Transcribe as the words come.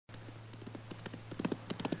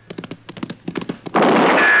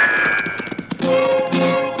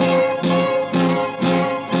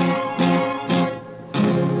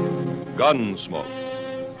Gunsmoke,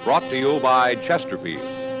 brought to you by Chesterfield.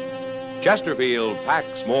 Chesterfield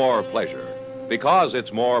packs more pleasure because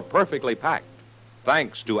it's more perfectly packed,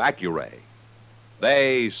 thanks to Accuray.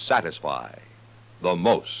 They satisfy the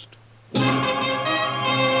most.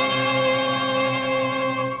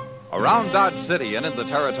 Around Dodge City and in the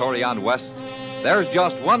territory on West, there's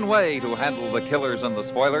just one way to handle the killers and the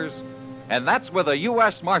spoilers, and that's with a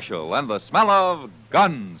U.S. Marshal and the smell of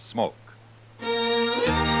gun smoke.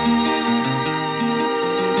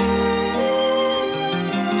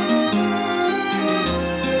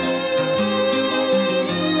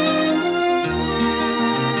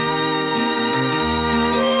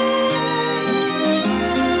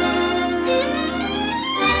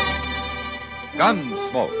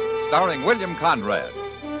 Gunsmoke, starring William Conrad.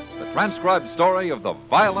 The transcribed story of the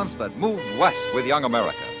violence that moved west with young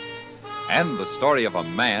America. And the story of a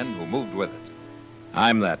man who moved with it.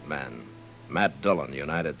 I'm that man, Matt Dillon,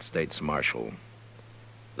 United States Marshal.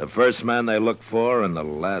 The first man they look for and the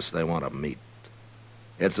last they want to meet.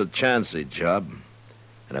 It's a chancy job,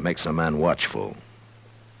 and it makes a man watchful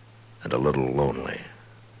and a little lonely.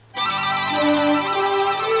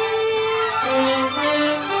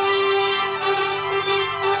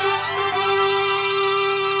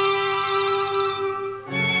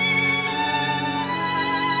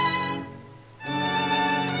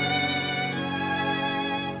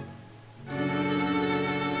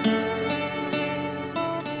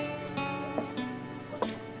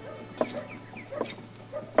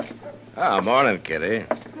 Oh, morning, Kitty.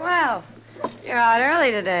 Well, you're out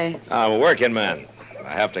early today. I'm a working man.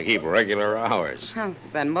 I have to keep regular hours.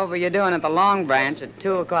 Then what were you doing at the Long Branch at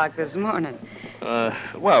 2 o'clock this morning?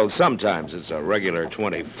 Well, sometimes it's a regular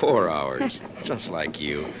 24 hours, just like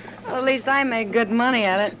you. Well, at least I make good money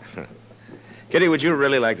at it. Kitty, would you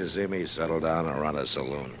really like to see me settle down and run a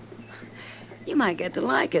saloon? You might get to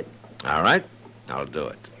like it. All right, I'll do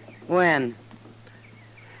it. When?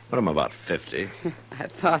 When I'm about 50. I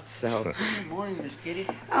thought so. Good morning, Miss Kitty.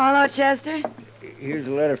 Oh, hello, Chester. Here's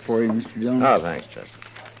a letter for you, Mr. Dillon. Oh, thanks, Chester.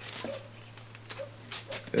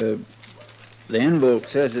 The envelope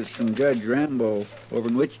says it's from Judge Rambo over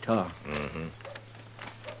in Wichita. Mm-hmm.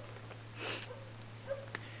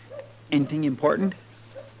 Anything important?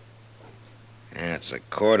 Yeah, it's a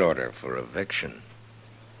court order for eviction.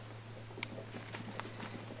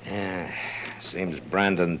 Yeah, seems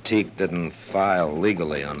Brandon Teague didn't file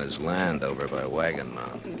legally on his land over by Wagon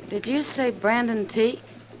Mound. Did you say Brandon Teague?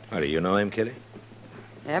 Oh, do you know him, Kitty?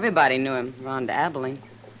 Everybody knew him around Abilene.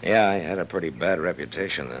 Yeah, he had a pretty bad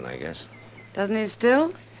reputation then, I guess. Doesn't he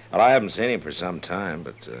still? Well, I haven't seen him for some time,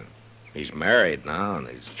 but he's married now, and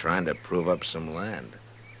he's trying to prove up some land.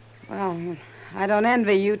 Well, I don't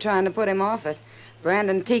envy you trying to put him off it.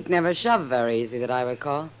 Brandon Teague never shoved very easy that I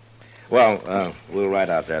recall. Well, we'll ride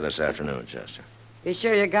out there this afternoon, Chester. Be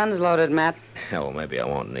sure your gun's loaded, Matt. Yeah, well, maybe I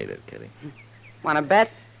won't need it, Kitty. Want to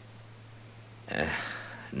bet?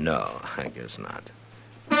 No, I guess not.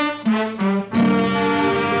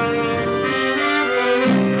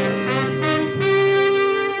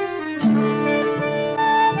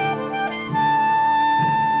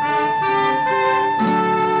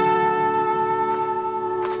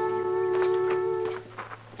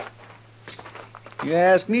 You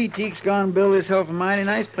ask me, Teague's gone and build himself a mighty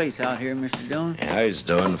nice place out here, Mr. Dillon. Yeah, he's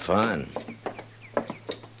doing fine.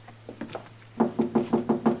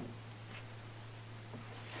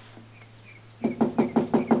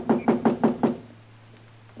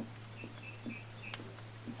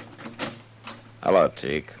 Hello,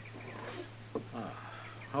 Teague.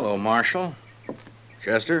 Hello, Marshal.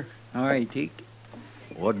 Chester, All right, Teague.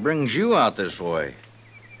 what brings you out this way?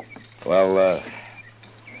 Well,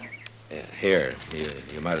 here,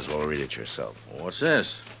 you might as well read it yourself. What's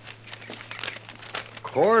this?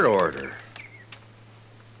 Court order.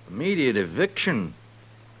 Immediate eviction.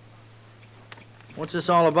 What's this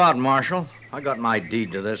all about, Marshal? I got my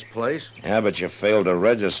deed to this place. Yeah, but you failed to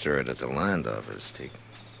register it at the land office, Teague.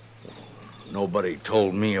 Nobody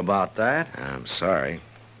told me about that. I'm sorry.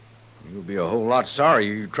 You'll be a whole lot sorry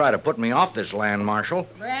you try to put me off this land, Marshal.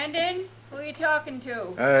 Brandon, who are you talking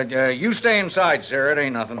to? You stay inside, Sarah. It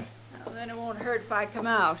ain't nothing. Well, then it won't hurt if I come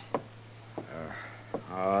out.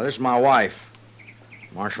 This is my wife,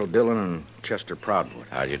 Marshal Dillon and Chester Proudfoot.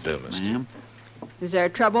 How do you do, mister? Ma'am? Is there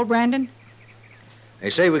trouble, Brandon? They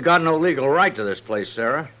say we got no legal right to this place,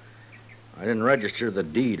 Sarah. I didn't register the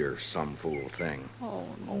deed or some fool thing. Oh,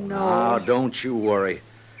 Now, don't you worry.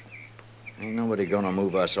 Ain't nobody gonna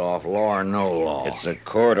move us off, law or no law. It's a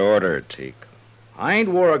court order, Teague. I ain't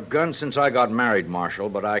wore a gun since I got married, Marshal,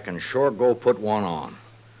 but I can sure go put one on.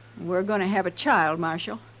 We're going to have a child,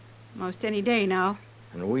 Marshal. Most any day now.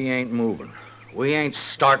 And we ain't moving. We ain't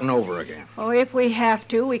starting over again. Oh, if we have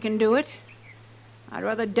to, we can do it. I'd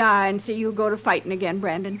rather die and see you go to fighting again,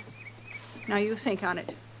 Brandon. Now you think on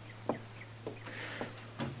it.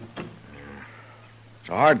 It's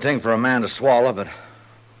a hard thing for a man to swallow, but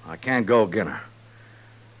I can't go again her.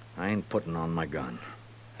 I ain't putting on my gun.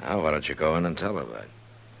 Now, why don't you go in and tell her that?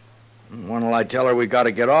 When'll I tell her we got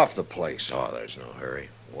to get off the place? Oh, there's no hurry.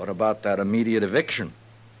 What about that immediate eviction?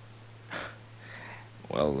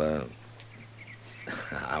 Well,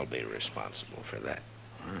 I'll be responsible for that.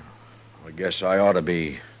 I guess I ought to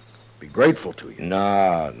be grateful to you.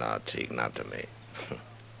 No, Teague, not to me.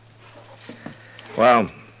 Well,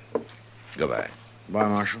 goodbye. Bye,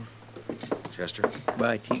 Marshal. Chester.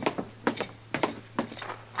 Bye, Teague.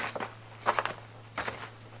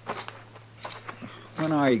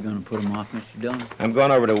 When are you going to put him off, Mr. Dillon? I'm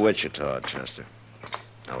going over to Wichita, Chester.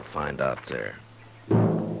 I'll find out there.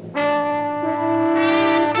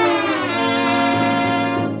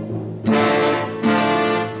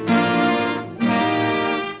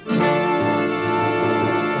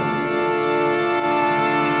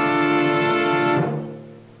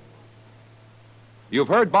 You've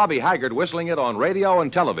heard Bobby Haggard whistling it on radio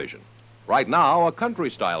and television. Right now, a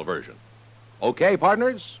country-style version. Okay,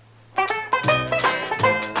 partners?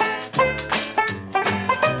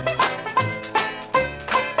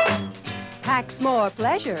 Packs more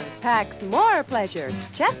pleasure, packs more pleasure.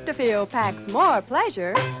 Chesterfield packs more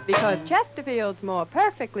pleasure because Chesterfield's more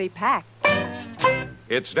perfectly packed.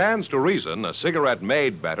 It stands to reason a cigarette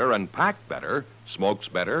made better and packed better smokes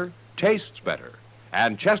better, tastes better.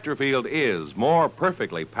 And Chesterfield is more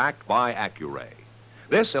perfectly packed by Accuray.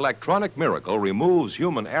 This electronic miracle removes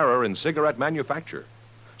human error in cigarette manufacture.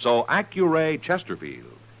 So Accuray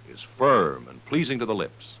Chesterfield is firm and pleasing to the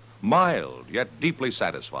lips, mild yet deeply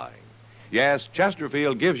satisfying. Yes,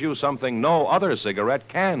 Chesterfield gives you something no other cigarette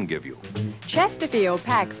can give you. Chesterfield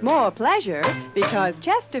packs more pleasure because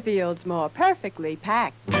Chesterfield's more perfectly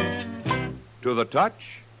packed. To the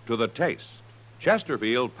touch, to the taste,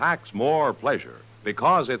 Chesterfield packs more pleasure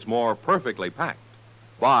because it's more perfectly packed.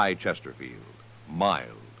 By Chesterfield, mild,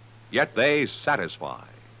 yet they satisfy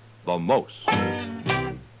the most.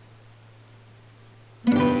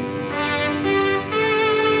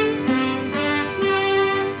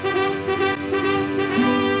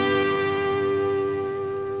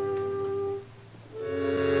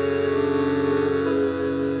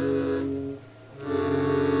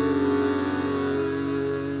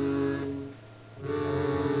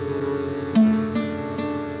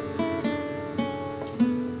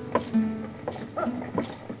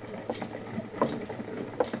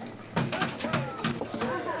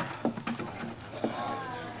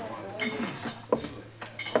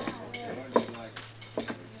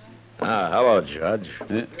 Hello, Judge.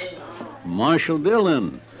 Marshal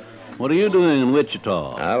Dillon, what are you doing in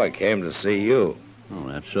Wichita? Well, I came to see you. Oh,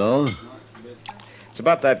 that's so? It's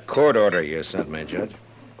about that court order you sent me, Judge.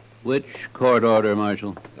 Which court order,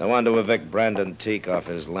 Marshal? The one to evict Brandon Teague off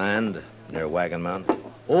his land near Wagon Mountain.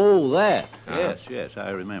 Oh, that. Yes, I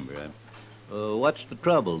remember. What's the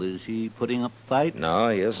trouble? Is he putting up a fight? No,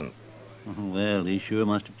 he isn't. Well, he sure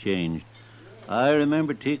must have changed. I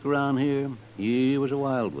remember Teague around here. He was a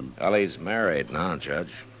wild one. Well, he's married now,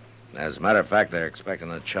 Judge. As a matter of fact, they're expecting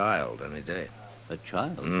a child any day. A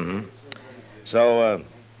child? Mm-hmm. So,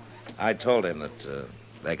 I told him that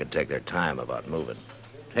they could take their time about moving.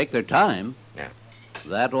 Take their time? Yeah.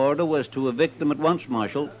 That order was to evict them at once,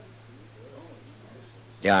 Marshal.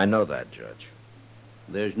 Yeah, I know that, Judge.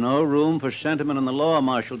 There's no room for sentiment in the law,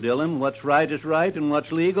 Marshal Dillon. What's right is right, and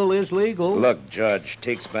what's legal is legal. Look, Judge,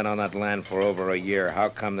 Teague's been on that land for over a year. How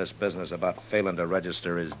come this business about failing to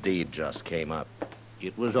register his deed just came up?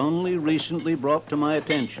 It was only recently brought to my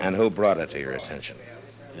attention. And who brought it to your attention?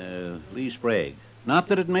 Lee Sprague. Not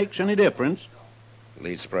that it makes any difference.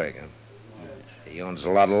 Lee Sprague, huh? He owns a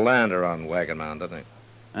lot of land around Wagon Mountain, doesn't he?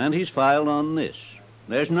 And he's filed on this.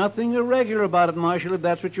 There's nothing irregular about it, Marshal, if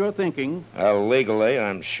that's what you're thinking. Well, legally,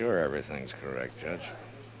 I'm sure everything's correct, Judge.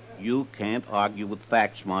 You can't argue with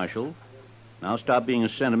facts, Marshal. Now stop being a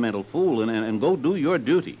sentimental fool and go do your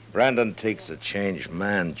duty. Brandon Teague's a changed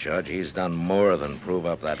man, Judge. He's done more than prove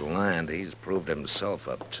up that land. He's proved himself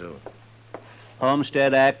up, too.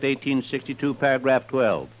 Homestead Act, 1862, paragraph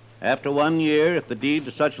 12. After 1 year, if the deed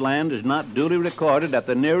to such land is not duly recorded at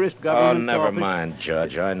the nearest government office... Oh, never mind,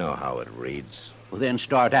 Judge. I know how it reads. Well, then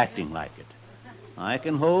start acting like it. I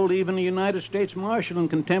can hold even a United States Marshal in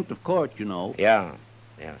contempt of court, you know. Yeah,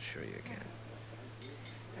 sure you can.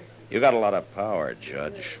 You got a lot of power,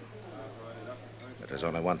 Judge. But there's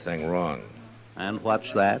only one thing wrong. And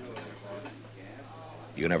what's that?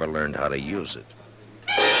 You never learned how to use it.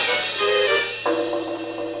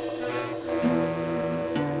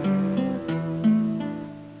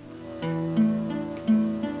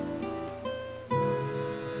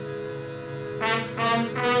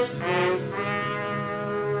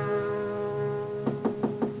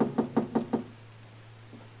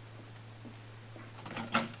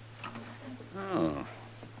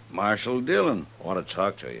 Marshal Dillon. I want to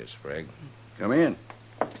talk to you, Sprague. Come in.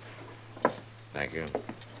 Thank you.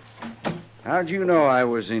 How'd you know I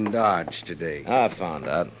was in Dodge today? I found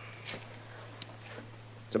out.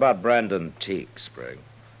 It's about Brandon Teague, Sprague.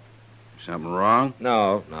 Something wrong?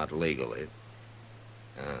 No, not legally.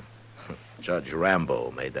 Judge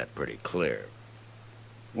Rambo made that pretty clear.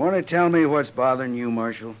 Want to tell me what's bothering you,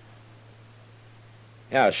 Marshal?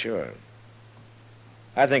 Yeah, sure.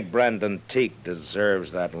 I think Brandon Teague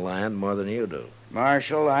deserves that land more than you do.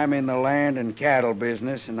 Marshal, I'm in the land and cattle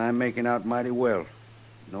business, and I'm making out mighty well.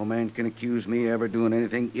 No man can accuse me of ever doing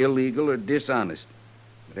anything illegal or dishonest.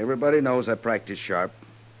 But everybody knows I practice sharp,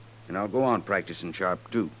 and I'll go on practicing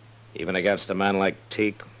sharp, too. Even against a man like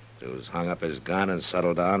Teague, who's hung up his gun and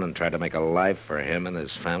settled down and tried to make a life for him and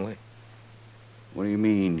his family? What do you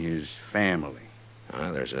mean, his family?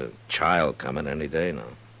 There's a child coming any day now.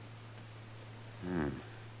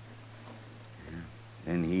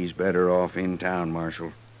 Then he's better off in town,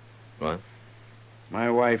 Marshal. What? My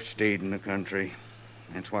wife stayed in the country.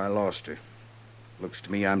 That's why I lost her. Looks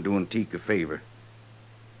to me I'm doing Teague a favor.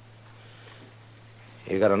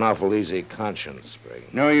 You got an awful easy conscience,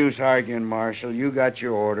 Sprague. No use arguing, Marshal. You got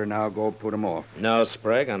your order, now go put him off. No,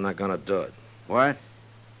 Sprague, I'm not gonna do it. What?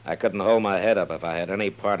 I couldn't hold my head up if I had any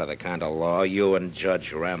part of the kind of law you and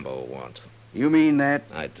Judge Rambo want. You mean that?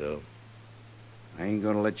 I do. I ain't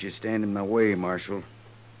gonna let you stand in my way, Marshal.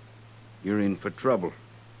 You're in for trouble.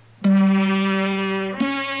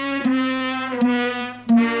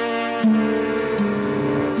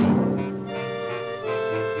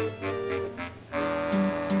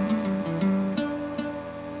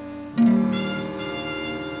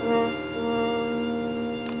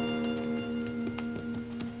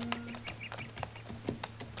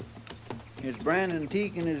 It's Brandon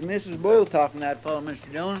Teague and his missus both talking to that fellow,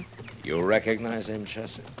 Mr. Dillon. You recognize him,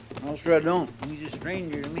 Chester? No, sir, I don't. He's a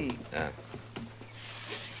stranger to me. Yeah.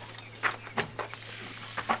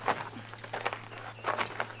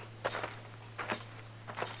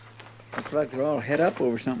 Looks like they're all head up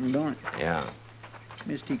over something, don't it? Yeah.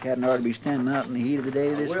 Miss Teague hadn't ought to be standing out in the heat of the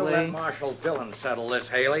day this We'll way. let Marshal Dillon settle this,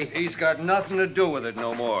 Haley. He's got nothing to do with it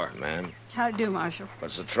no more. Ma'am, How to do, Marshal?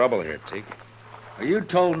 what's the trouble here, Teague? You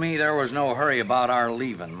told me there was no hurry about our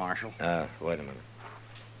leaving, Marshal. Wait a minute.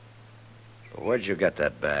 Where'd you get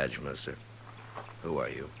that badge, mister? Who are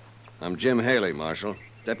you? I'm Jim Haley, Marshal.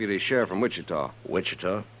 Deputy Sheriff from Wichita.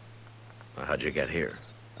 Wichita? Well, how'd you get here?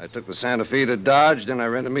 I took the Santa Fe to Dodge, then I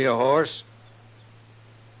rented me a horse.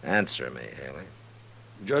 Answer me, Haley.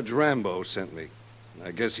 Judge Rambo sent me.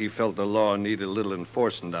 I guess he felt the law needed a little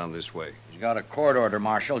enforcing down this way. He's got a court order,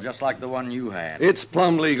 Marshal, just like the one you had. It's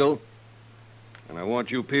plumb legal. And I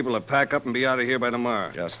want you people to pack up and be out of here by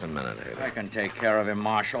tomorrow. Just a minute, Haley. I can take care of him,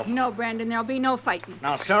 Marshal. No, Brandon, there'll be no fighting.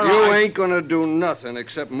 Now, Sarah, You ain't gonna do nothing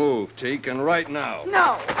except move, Teak, and right now.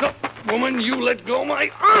 No. Look, woman, you let go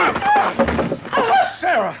my arm!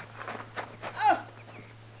 Sarah!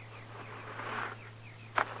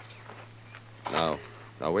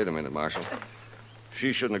 Now, wait a minute, Marshal.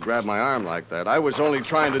 She shouldn't have grabbed my arm like that. I was only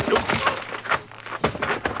trying to do...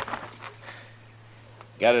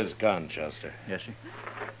 Get his gun, Chester. Yes, sir.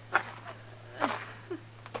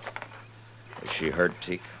 Is she hurt,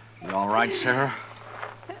 Teak? You all right, Sarah?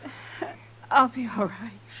 I'll be all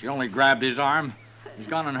right. She only grabbed his arm. He's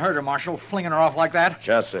gone and hurt her, Marshal, flinging her off like that.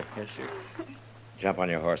 Chester, Yes, sir. jump on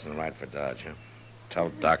your horse and ride for Dodge, huh? Tell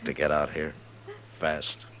Doc to get out here.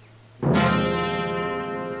 Fast.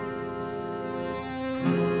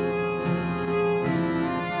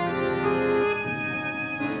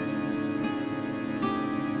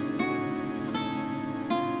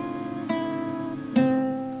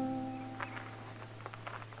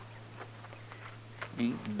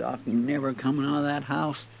 Ain't Doc never coming out of that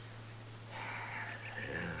house?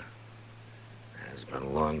 It's been a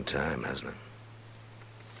long time, hasn't it?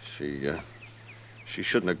 She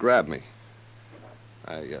shouldn't have grabbed me.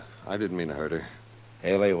 I didn't mean to hurt her.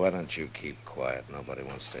 Haley, why don't you keep quiet? Nobody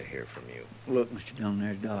wants to hear from you. Look, Mr. Dillon,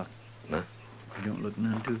 there's Doc. Huh? You don't look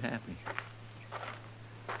none too happy.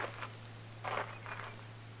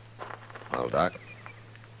 Well, Doc?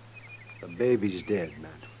 The baby's dead,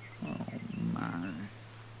 man. Oh, my.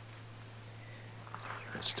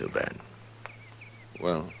 That's too bad.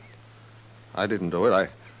 Well, I didn't do it.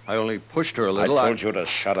 I only pushed her a little. I told you to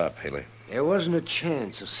shut up, Haley. There wasn't a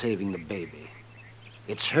chance of saving the baby.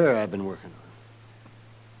 It's her I've been working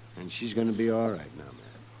on. And she's gonna be all right now,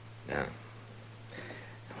 man. Yeah.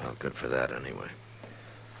 Well, good for that, anyway.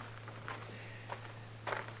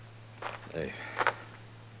 Hey,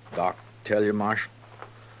 Doc, tell you, Marshal?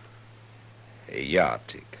 Yeah,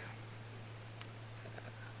 Teak.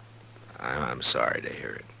 I'm sorry to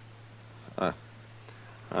hear it.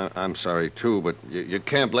 I'm sorry, too, but you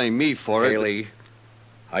can't blame me for it. Haley,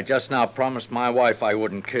 I just now promised my wife I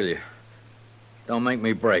wouldn't kill you. Don't make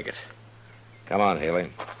me break it. Come on, Haley.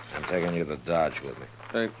 I'm taking you to Dodge with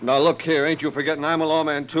me. Now, look here. Ain't you forgetting I'm a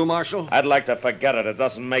lawman, too, Marshal? I'd like to forget it. It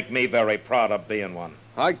doesn't make me very proud of being one.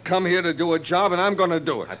 I come here to do a job, and I'm going to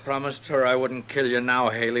do it. I promised her I wouldn't kill you now,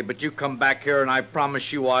 Haley, but you come back here, and I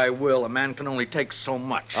promise you I will. A man can only take so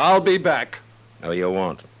much. I'll be back. No, you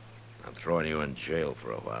won't. I'm throwing you in jail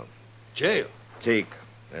for a while. Jail? Teak,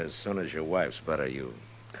 as soon as your wife's better, you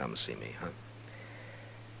come see me, huh?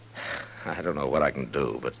 I don't know what I can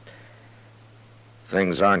do, but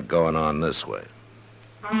things aren't going on this way.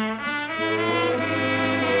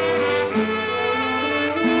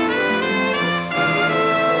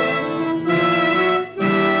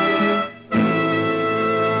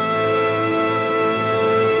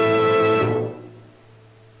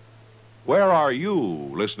 Where are you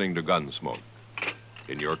listening to Gunsmoke?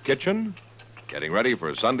 In your kitchen? Getting ready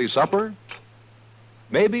for Sunday supper?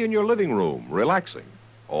 Maybe in your living room, relaxing?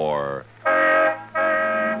 Or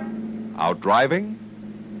out driving?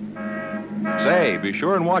 Say, be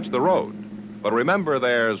sure and watch the road. But remember,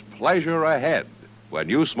 there's pleasure ahead when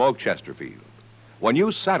you smoke Chesterfield. When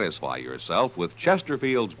you satisfy yourself with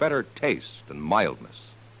Chesterfield's better taste and mildness.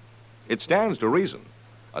 It stands to reason.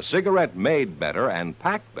 A cigarette made better and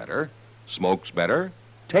packed better smokes better,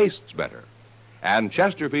 tastes better. And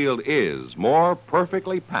Chesterfield is more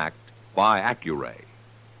perfectly packed by Accuray.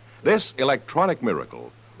 This electronic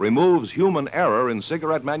miracle removes human error in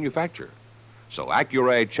cigarette manufacture. So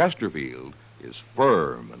Accuray Chesterfield is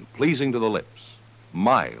firm and pleasing to the lips,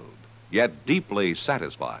 mild, yet deeply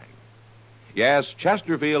satisfying. Yes,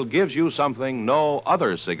 Chesterfield gives you something no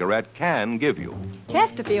other cigarette can give you.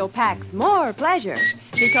 Chesterfield packs more pleasure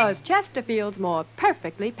because Chesterfield's more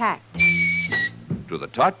perfectly packed. To the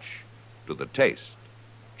touch, to the taste,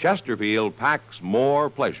 Chesterfield packs more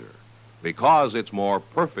pleasure because it's more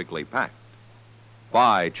perfectly packed.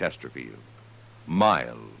 By Chesterfield,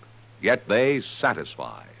 mild, yet they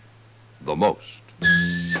satisfy the most.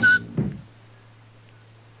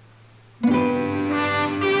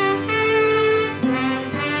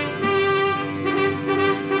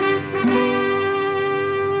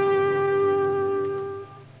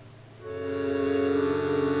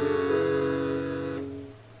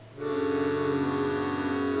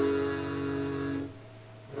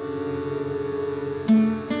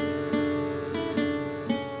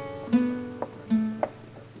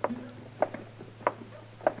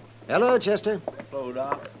 Hello, Chester. Hello,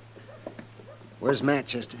 Doc. Where's Matt,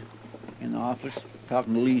 Chester? In the office,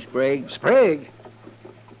 talking to Lee Sprague. Sprague?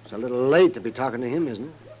 It's a little late to be talking to him, isn't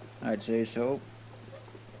it? I'd say so.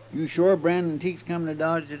 You sure Brandon Teague's coming to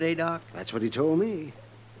Dodge today, Doc? That's what he told me.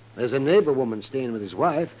 There's a neighbor woman staying with his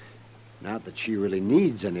wife. Not that she really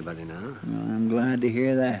needs anybody now. Well, I'm glad to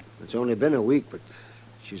hear that. It's only been a week, but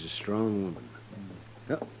she's a strong woman.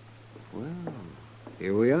 Oh, well,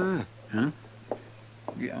 here we are. Huh?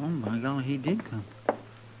 Yeah, oh, my God, he did come.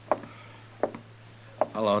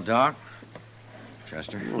 Hello, Doc.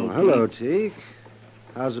 Chester. Oh, hello, Teague.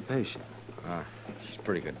 How's the patient? She's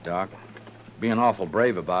pretty good, Doc. Being awful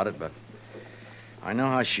brave about it, but I know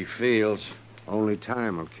how she feels. Only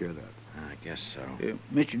time will cure that. I guess so.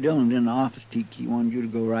 Mr. Dillon's in the office, Teague. He wanted you to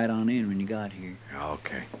go right on in when you got here.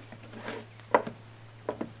 Okay.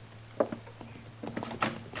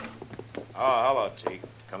 Oh, hello, Teak.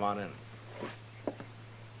 Come on in.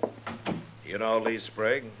 You know Lee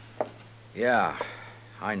Sprague? Yeah,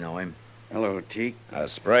 I know him. Hello, Teak.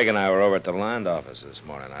 Sprague and I were over at the land office this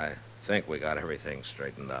morning. I think we got everything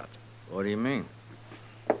straightened out. What do you mean?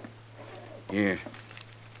 Here.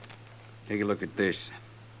 Take a look at this.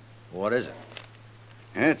 What is it?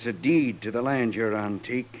 That's a deed to the land you're on,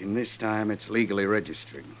 Teak, and this time it's legally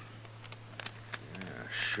registered. Yeah,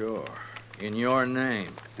 sure. In your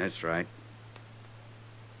name. That's right.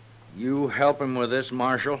 You help him with this,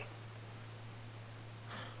 Marshal?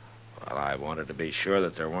 Well, I wanted to be sure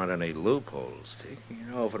that there weren't any loopholes, Teak.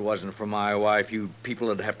 You know, if it wasn't for my wife, you people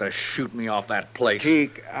would have to shoot me off that place.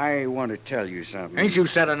 Teak, I want to tell you something. Ain't you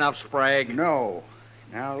said enough, Sprague? No.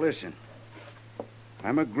 Now, listen.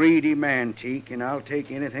 I'm a greedy man, Teak, and I'll take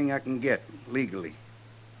anything I can get, legally.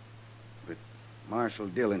 But Marshal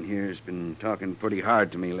Dillon here's been talking pretty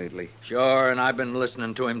hard to me lately. Sure, and I've been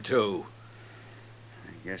listening to him, too.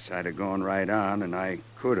 I guess I'd have gone right on, and I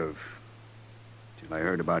could have. Till I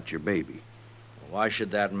heard about your baby. Why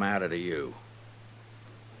should that matter to you?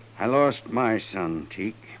 I lost my son,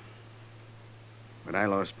 Teak. But I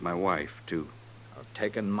lost my wife, too.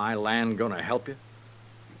 Taking my land gonna help you?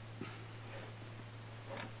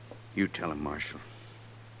 You tell him, Marshal.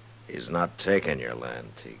 He's not taking your land,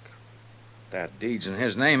 Teak. That deed's in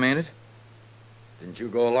his name, ain't it? Didn't you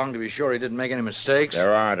go along to be sure he didn't make any mistakes?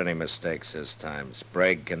 There aren't any mistakes this time.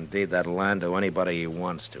 Sprague can deed that land to anybody he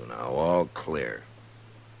wants to now. All clear.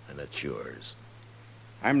 And it's yours.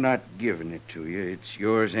 I'm not giving it to you. It's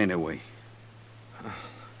yours anyway.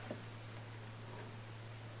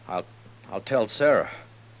 I'll tell Sarah.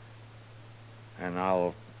 And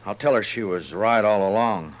I'll tell her she was right all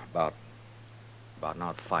along about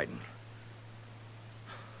not fighting.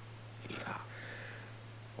 Yeah.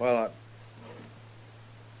 Well,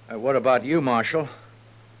 what about you, Marshal?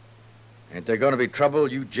 Ain't there going to be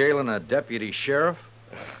trouble you jailing a deputy sheriff?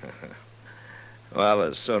 Well,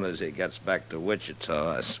 as soon as he gets back to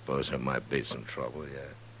Wichita, I suppose there might be some trouble,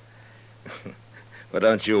 yeah. But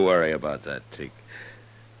don't you worry about that, Teak.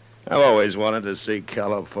 I've always wanted to see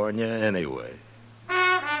California anyway.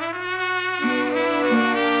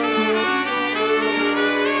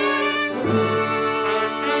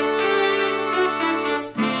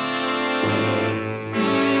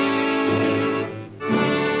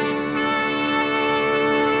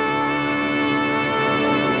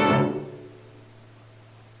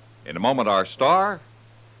 In a moment, our star,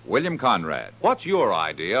 William Conrad. What's your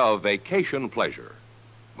idea of vacation pleasure?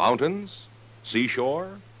 Mountains?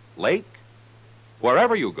 Seashore? Lake?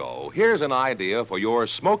 Wherever you go, here's an idea for your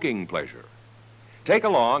smoking pleasure. Take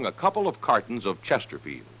along a couple of cartons of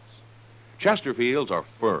Chesterfields. Chesterfields are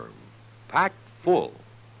firm, packed full,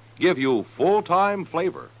 give you full-time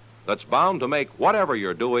flavor that's bound to make whatever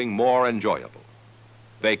you're doing more enjoyable.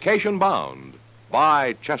 Vacation bound,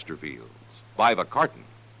 buy Chesterfields by the carton.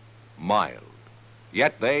 Mild,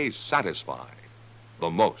 yet they satisfy the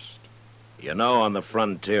most. You know, on the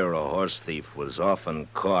frontier, a horse thief was often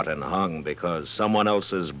caught and hung because someone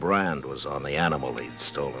else's brand was on the animal he'd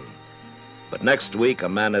stolen. But next week, a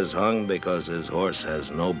man is hung because his horse has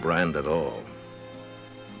no brand at all.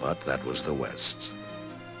 But that was the West.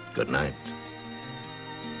 Good night.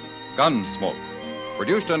 Gunsmoke,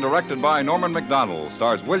 produced and directed by Norman MacDonald,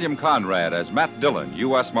 stars William Conrad as Matt Dillon,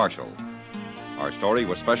 U.S. Marshal. Our story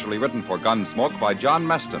was specially written for Gunsmoke by John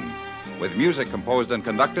Meston, with music composed and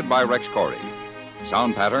conducted by Rex Corey.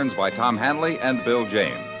 Sound patterns by Tom Hanley and Bill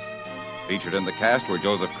James. Featured in the cast were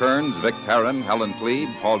Joseph Kearns, Vic Perrin, Helen Cleve,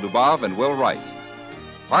 Paul Dubov, and Will Wright.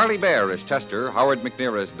 Parley Bear is Chester, Howard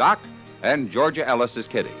McNear is Doc, and Georgia Ellis is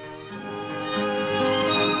Kitty.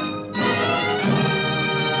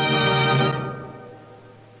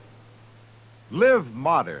 Live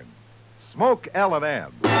modern. Smoke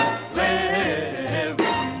L&M. Live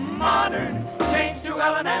modern. Change to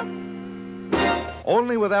L&M.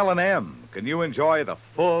 Only with L&M can you enjoy the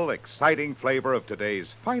full, exciting flavor of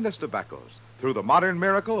today's finest tobaccos through the modern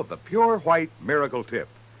miracle of the pure white Miracle Tip.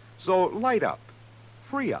 So light up,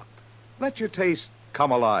 free up, let your taste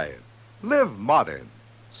come alive. Live modern.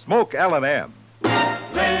 Smoke L&M.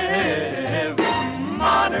 Live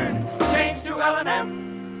modern. Change to L&M.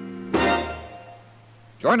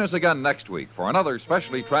 Join us again next week for another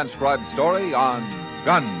specially transcribed story on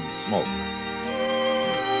Gunsmoke.